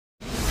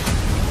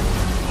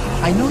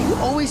I know you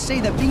always say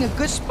that being a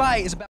good spy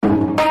is about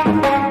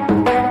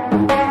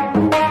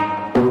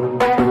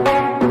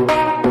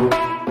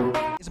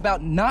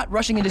not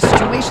rushing into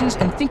situations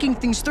and thinking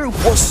things through.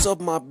 What's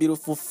up, my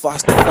beautiful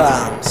Fast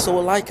fam? So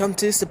like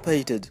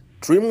anticipated,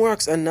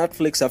 DreamWorks and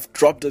Netflix have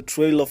dropped a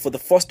trailer for the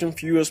Fast and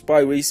Furious Spy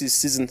Races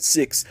Season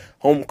 6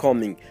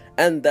 Homecoming,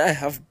 and there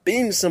have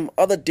been some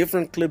other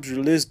different clips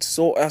released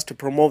so as to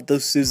promote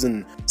this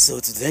season. So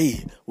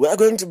today, we are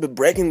going to be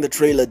breaking the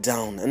trailer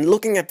down and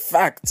looking at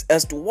facts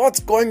as to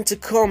what's going to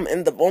come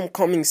in the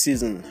Homecoming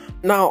season.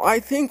 Now, I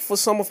think for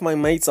some of my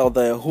mates out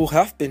there who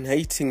have been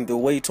hating the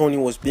way Tony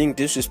was being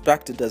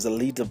disrespected as a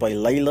leader by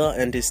Layla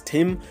and his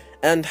team,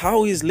 and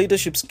how his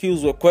leadership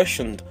skills were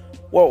questioned,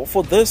 well,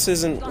 for this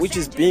season, which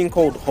is being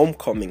called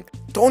Homecoming,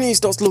 Tony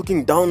starts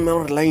looking down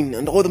memory lane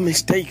and all the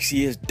mistakes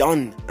he has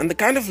done and the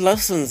kind of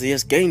lessons he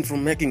has gained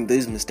from making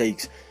these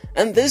mistakes.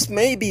 And this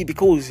may be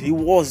because he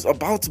was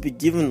about to be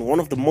given one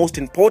of the most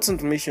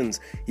important missions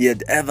he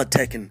had ever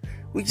taken,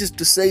 which is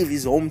to save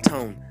his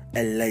hometown,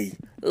 LA,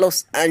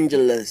 Los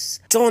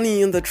Angeles.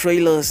 Tony in the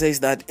trailer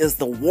says that it's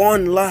the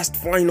one last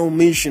final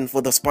mission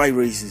for the spy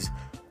races.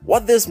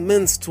 What this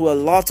means to a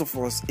lot of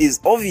us is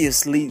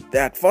obviously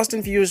that Fast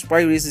and Furious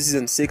Spy Races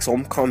Season 6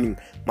 Homecoming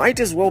might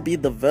as well be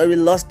the very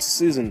last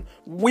season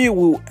we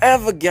will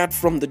ever get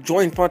from the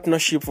joint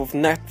partnership of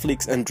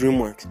Netflix and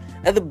DreamWorks.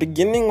 At the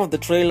beginning of the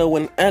trailer,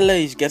 when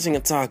LA is getting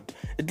attacked,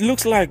 it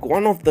looks like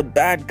one of the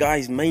bad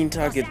guys' main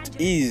target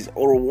is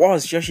or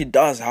was Shashi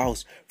Da's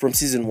house from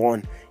Season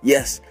 1.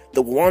 Yes,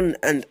 the one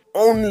and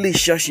only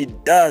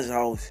Shashi Da's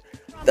house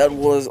that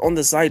was on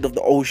the side of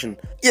the ocean.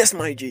 Yes,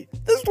 my G,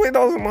 this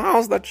 3,000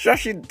 house that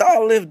Shashi Da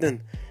lived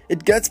in.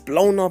 It gets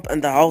blown up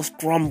and the house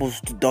crumbles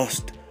to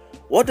dust.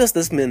 What does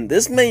this mean?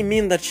 This may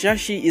mean that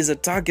Shashi is a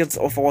target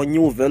of our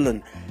new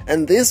villain,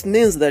 and this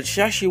means that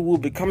Shashi will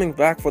be coming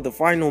back for the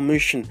final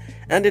mission,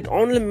 and it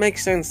only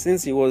makes sense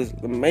since he was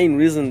the main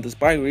reason the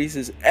spy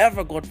races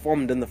ever got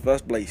formed in the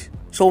first place.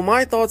 So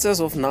my thoughts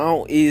as of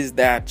now is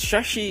that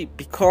Shashi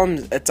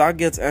becomes a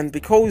target, and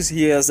because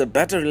he has a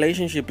better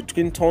relationship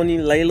between Tony,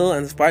 Layla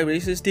and the spy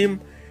races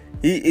team,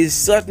 he is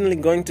certainly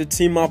going to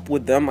team up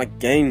with them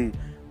again.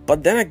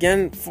 But then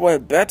again, for a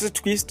better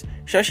twist,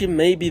 Shashi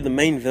may be the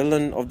main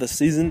villain of the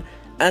season,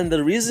 and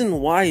the reason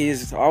why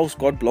his house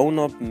got blown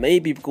up may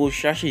be because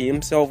Shashi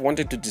himself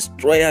wanted to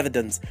destroy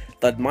evidence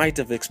that might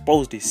have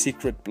exposed his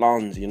secret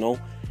plans, you know.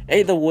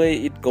 Either way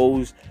it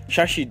goes,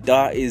 Shashi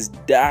Da is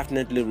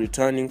definitely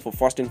returning for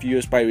Fast and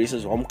Furious Spy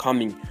Races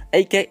Homecoming,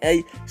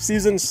 aka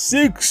Season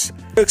 6.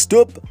 Next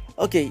up,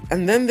 okay,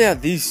 and then there are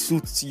these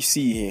suits you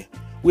see here.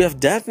 We have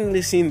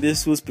definitely seen these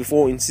suits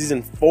before in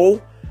Season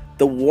 4.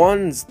 The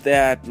ones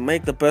that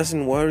make the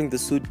person wearing the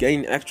suit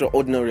gain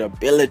extraordinary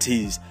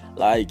abilities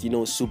like, you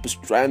know, super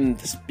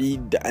strength,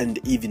 speed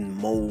and even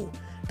more.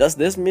 Does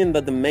this mean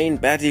that the main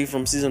baddie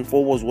from Season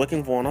 4 was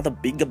working for another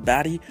bigger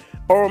baddie?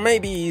 Or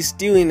maybe he's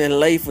still in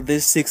LA for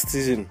this 6th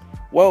season?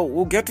 Well,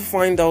 we'll get to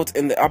find out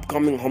in the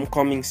upcoming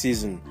Homecoming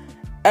season.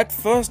 At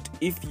first,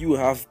 if you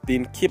have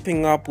been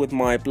keeping up with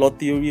my plot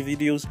theory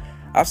videos,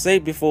 I've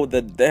said before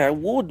that there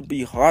would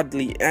be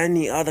hardly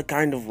any other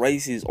kind of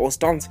races or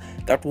stunts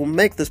that will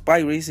make the Spy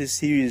Races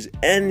series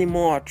any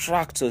more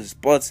attractive,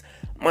 but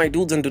my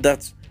dudes and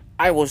dudettes,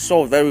 I was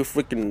so very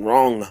freaking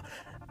wrong.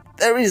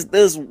 There is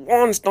this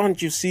one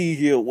stunt you see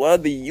here where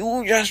the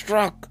huge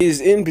truck is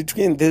in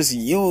between this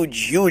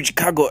huge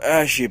cargo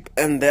airship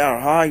and their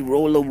high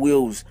roller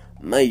wheels.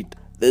 Mate,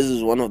 this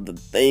is one of the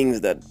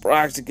things that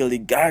practically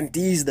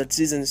guarantees that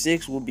Season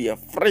 6 will be a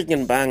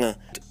freaking banger.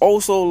 It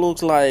also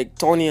looks like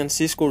Tony and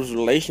Cisco's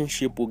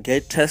relationship will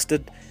get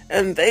tested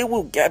and they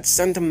will get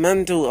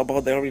sentimental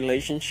about their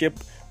relationship.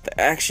 The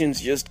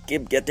actions just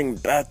keep getting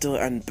better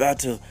and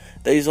better.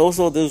 There is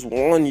also this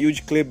one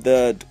huge clip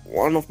that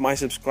one of my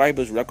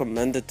subscribers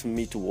recommended to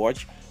me to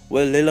watch,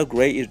 where Layla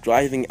Gray is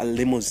driving a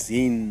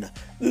limousine.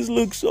 This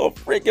looks so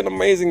freaking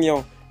amazing,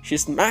 yo. She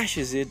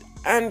smashes it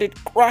and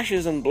it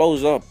crashes and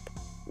blows up,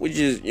 which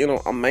is, you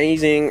know,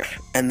 amazing.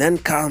 And then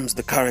comes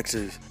the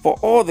characters. For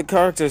all the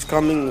characters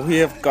coming, we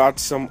have got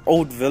some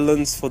old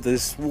villains for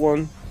this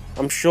one.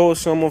 I'm sure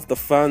some of the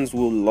fans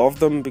will love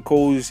them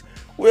because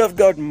we have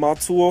got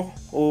Matsuo,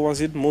 or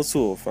was it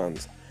Mutsuo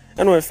fans?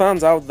 Anyway,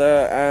 fans out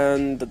there,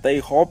 and they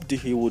hoped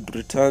he would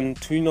return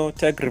to, you know,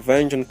 take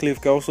revenge on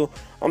Cliff Kelso.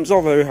 I'm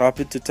so very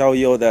happy to tell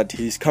you that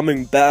he's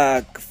coming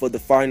back for the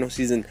final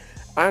season.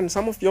 And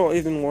some of y'all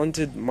even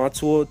wanted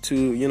Matsuo to,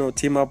 you know,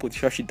 team up with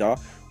Shashi Da,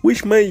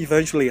 which may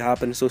eventually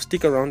happen, so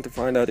stick around to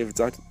find out if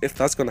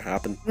that's gonna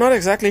happen. Not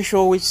exactly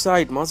sure which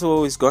side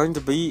Matsuo is going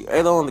to be,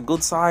 either on the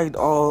good side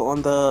or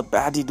on the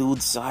baddie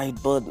dude side,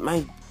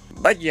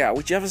 but yeah,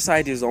 whichever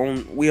side he's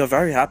on, we are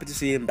very happy to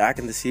see him back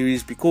in the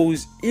series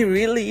because he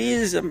really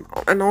is an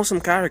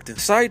awesome character.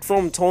 Aside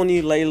from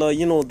Tony, Layla,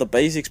 you know, the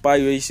basic spy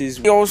races,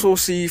 we also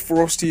see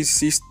Frosty's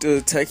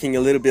sister taking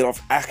a little bit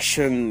of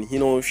action. You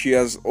know, she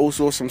has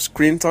also some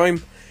screen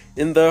time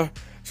in there,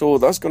 so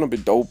that's gonna be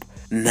dope.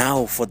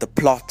 Now for the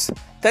plot.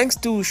 Thanks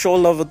to Show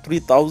Lover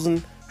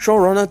 3000,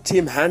 showrunner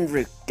Tim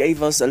Hendrick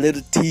gave us a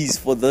little tease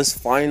for this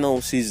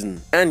final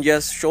season. And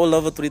yes,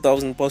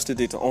 ShowLover3000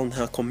 posted it on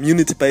her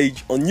community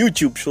page on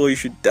YouTube, so you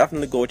should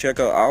definitely go check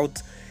her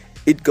out.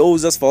 It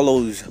goes as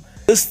follows.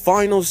 This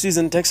final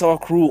season takes our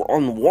crew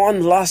on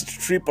one last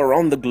trip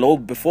around the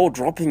globe before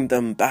dropping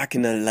them back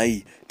in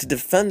LA to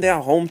defend their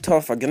home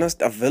turf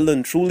against a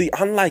villain truly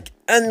unlike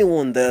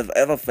anyone they've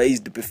ever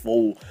faced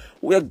before.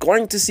 We are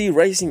going to see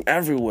racing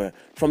everywhere,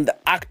 from the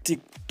Arctic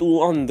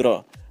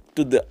tundra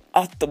to the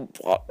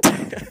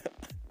Autobot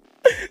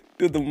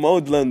to the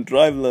Modeland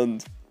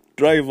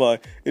driver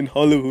in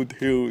Hollywood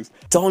Hills.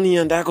 Tony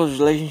and Echo's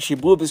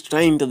relationship will be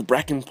strained to the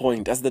breaking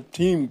point as the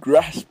team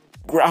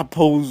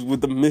grapples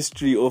with the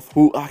mystery of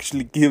who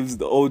actually gives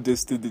the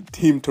orders to the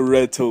Team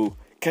Toretto.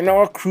 Can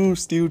our crew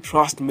still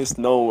trust Miss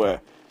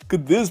Nowhere?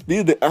 Could this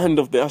be the end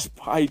of their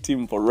spy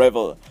team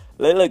forever?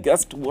 Layla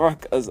gets to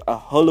work as a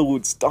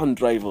Hollywood stunt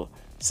driver.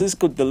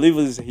 Cisco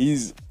delivers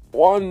his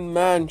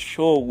one-man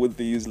show with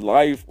his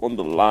life on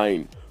the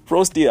line.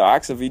 Frosty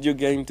acts a video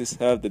game to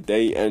save the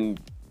day, and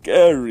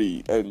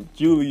Gary and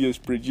Julius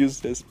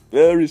produce a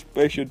very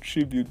special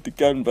tribute to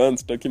Ken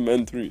Van's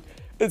documentary.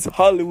 It's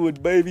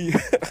Hollywood, baby!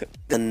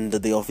 And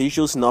the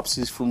official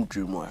synopsis from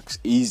DreamWorks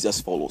is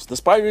as follows. The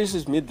spy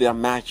racers meet their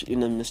match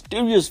in a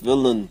mysterious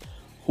villain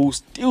who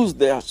steals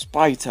their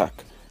spy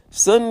tech,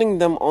 sending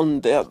them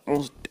on their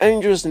most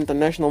dangerous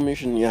international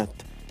mission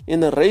yet.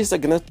 In a race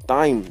against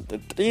time, the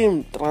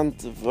team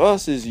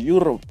traverses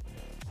Europe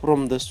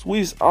from the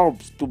Swiss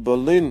Alps to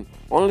Berlin,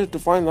 only to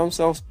find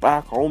themselves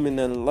back home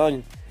in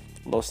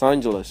Los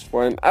Angeles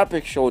for an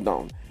epic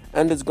showdown.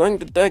 And it's going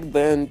to take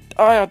the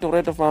entire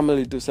Toretto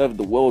family to save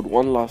the world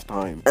one last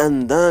time.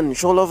 And then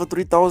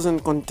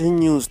ShowLover3000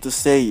 continues to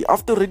say,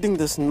 after reading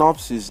the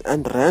synopsis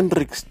and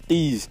Rendrick's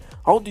tease,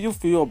 how do you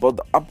feel about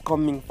the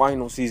upcoming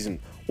final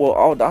season? Well,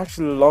 I would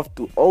actually love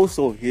to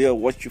also hear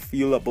what you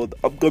feel about the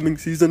upcoming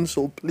season,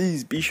 so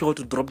please be sure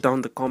to drop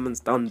down the comments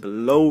down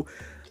below.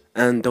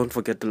 And don't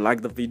forget to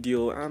like the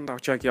video, and I'll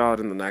check you out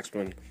in the next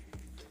one.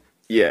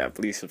 Yeah,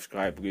 please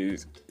subscribe,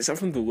 guys. Some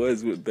of the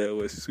words there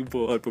were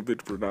super hard for me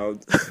to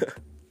pronounce.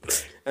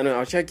 Anyway,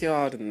 I'll check you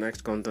out in the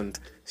next content.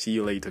 See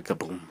you later,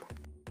 kaboom.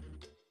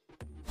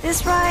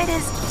 This ride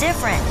is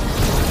different.